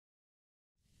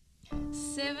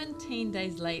17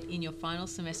 days late in your final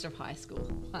semester of high school.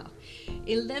 Wow.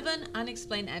 11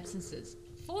 unexplained absences.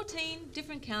 14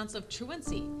 different counts of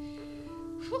truancy.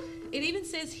 Whew. It even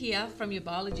says here from your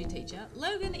biology teacher,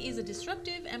 Logan is a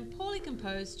disruptive and poorly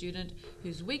composed student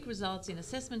whose weak results in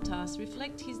assessment tasks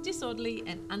reflect his disorderly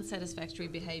and unsatisfactory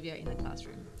behaviour in the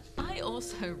classroom. I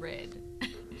also read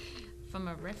from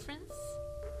a reference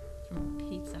from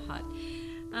Pizza Hut,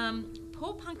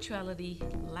 poor punctuality,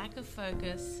 lack of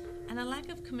focus, and a lack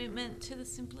of commitment to the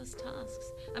simplest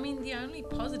tasks. I mean, the only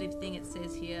positive thing it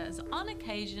says here is on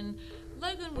occasion,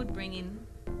 Logan would bring in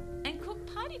and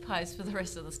cook party pies for the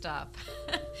rest of the staff.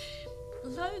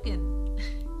 Logan,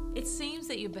 it seems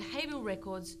that your behavioural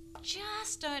records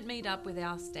just don't meet up with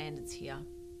our standards here.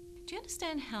 Do you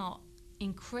understand how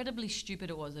incredibly stupid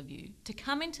it was of you to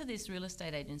come into this real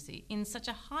estate agency in such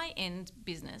a high-end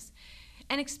business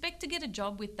and expect to get a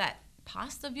job with that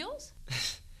past of yours?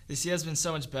 This year has been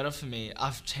so much better for me.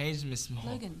 I've changed, Miss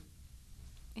Moore. Logan,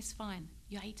 it's fine.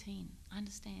 You're 18. I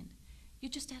understand.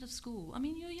 You're just out of school. I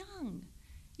mean, you're young.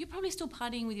 You're probably still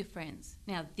partying with your friends.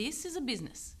 Now, this is a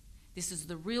business. This is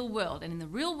the real world. And in the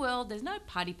real world, there's no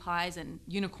party pies and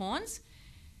unicorns.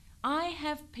 I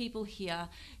have people here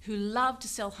who love to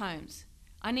sell homes.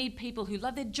 I need people who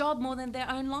love their job more than their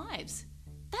own lives.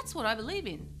 That's what I believe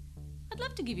in. I'd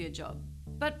love to give you a job.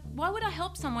 But why would I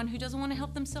help someone who doesn't want to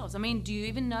help themselves? I mean, do you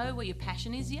even know what your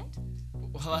passion is yet?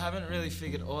 Well, I haven't really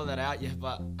figured all that out yet,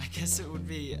 but I guess it would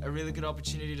be a really good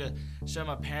opportunity to show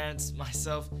my parents,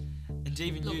 myself, and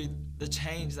even you the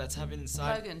change that's happened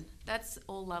inside. Logan, that's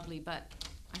all lovely, but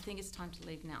I think it's time to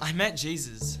leave now. I met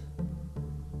Jesus.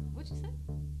 What'd you say?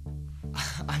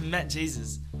 I met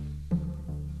Jesus.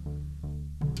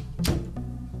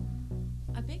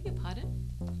 I beg your pardon?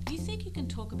 Do you think you can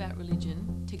talk about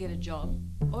religion to get a job,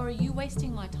 or are you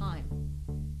wasting my time?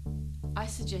 I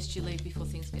suggest you leave before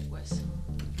things get worse.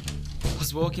 I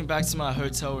was walking back to my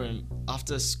hotel room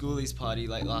after a schoolies party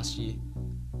late last year.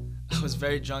 I was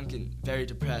very drunk and very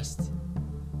depressed.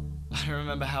 I don't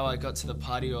remember how I got to the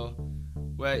party or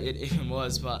where it even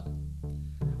was, but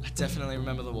I definitely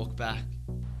remember the walk back.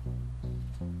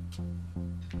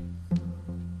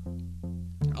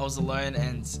 I was alone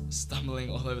and stumbling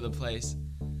all over the place,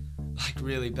 like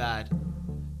really bad.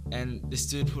 And this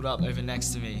dude pulled up over next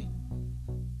to me.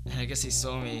 And I guess he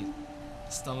saw me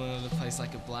stumbling over the place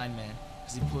like a blind man,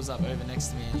 because he pulls up over next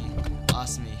to me and he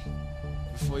asked me,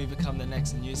 "Before you become the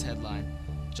next news headline,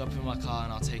 jump in my car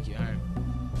and I'll take you home."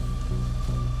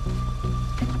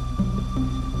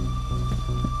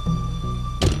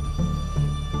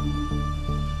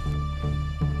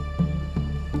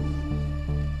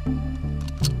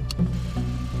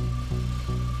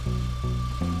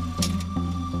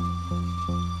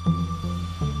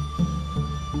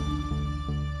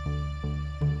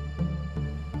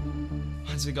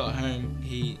 Once we got home,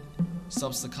 he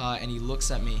stops the car and he looks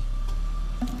at me.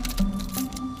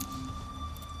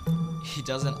 He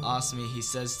doesn't ask me, he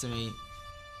says to me,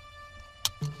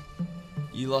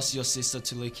 "You lost your sister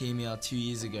to leukemia 2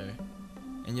 years ago,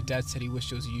 and your Dad said he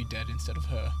wished it was you dead instead of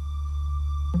her."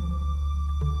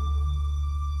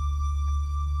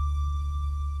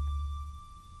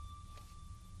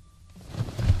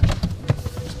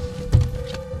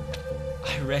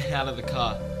 I ran out of the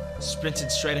car,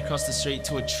 sprinted straight across the street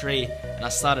to a tree, and I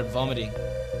started vomiting.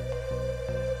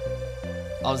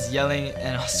 I was yelling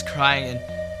and I was crying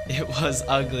and it was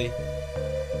ugly.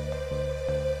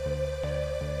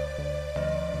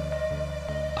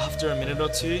 After a minute or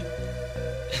two,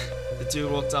 the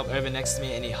dude walked up over next to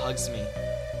me and he hugs me.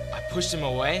 I pushed him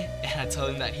away and I told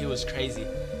him that he was crazy.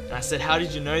 And I said, "How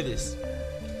did you know this?"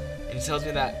 And he tells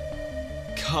me that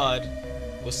God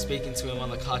was speaking to him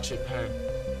on the car trip home.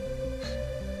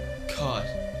 God.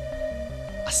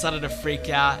 I started to freak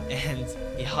out and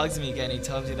he hugs me again. He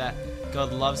tells me that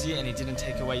God loves you and he didn't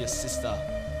take away your sister.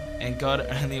 And God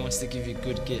only wants to give you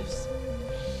good gifts.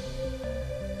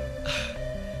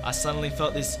 I suddenly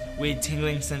felt this weird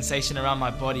tingling sensation around my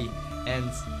body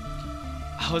and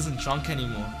I wasn't drunk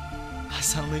anymore. I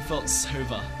suddenly felt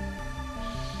sober.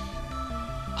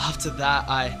 After that,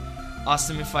 I asked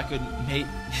him if I could meet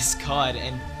this God,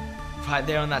 and right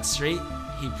there on that street,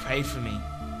 he prayed for me.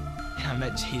 And I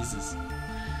met Jesus.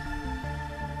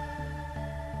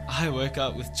 I woke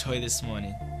up with joy this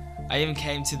morning. I even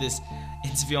came to this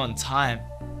interview on time,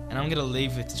 and I'm gonna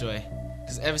leave with joy.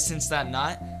 Because ever since that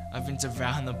night, I've been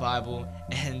devouring the Bible,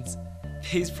 and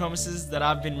these promises that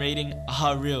I've been reading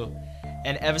are real.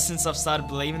 And ever since I've started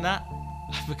believing that,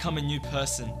 I've become a new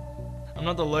person. I'm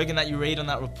not the Logan that you read on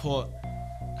that report.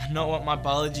 I'm not what my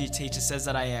biology teacher says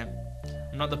that I am.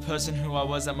 I'm not the person who I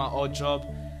was at my old job.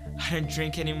 I don't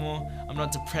drink anymore. I'm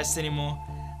not depressed anymore.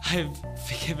 I've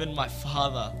forgiven my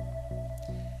father.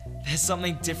 There's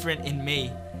something different in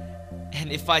me.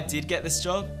 And if I did get this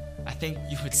job, I think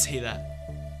you would see that.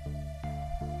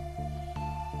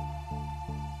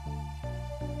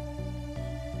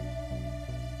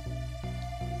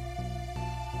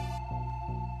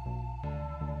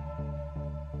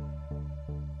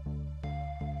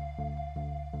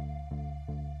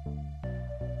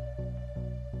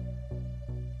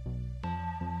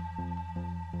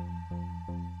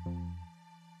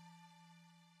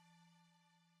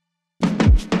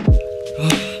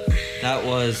 That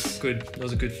was Good. That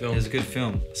was a good film. It was a good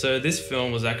film. So this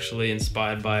film was actually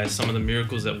inspired by some of the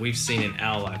miracles that we've seen in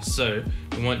our lives. So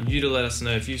we want you to let us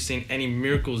know if you've seen any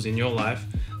miracles in your life.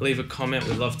 Leave a comment.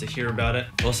 We'd love to hear about it.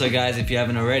 Also, guys, if you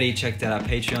haven't already, checked out our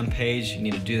Patreon page. You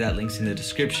need to do that. Links in the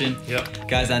description. Yep.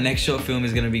 Guys, our next short film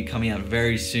is going to be coming out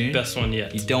very soon. Best one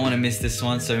yet. You don't want to miss this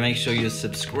one, so make sure you're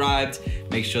subscribed.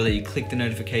 Make sure that you click the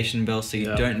notification bell so you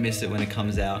Yep. don't miss it when it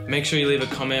comes out. Make sure you leave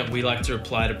a comment. We like to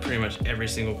reply to pretty much every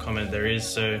single comment there is.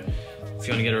 So if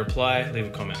you want to get a reply, leave a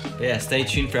comment. But yeah, stay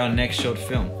tuned for our next short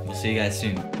film. We'll see you guys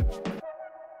soon.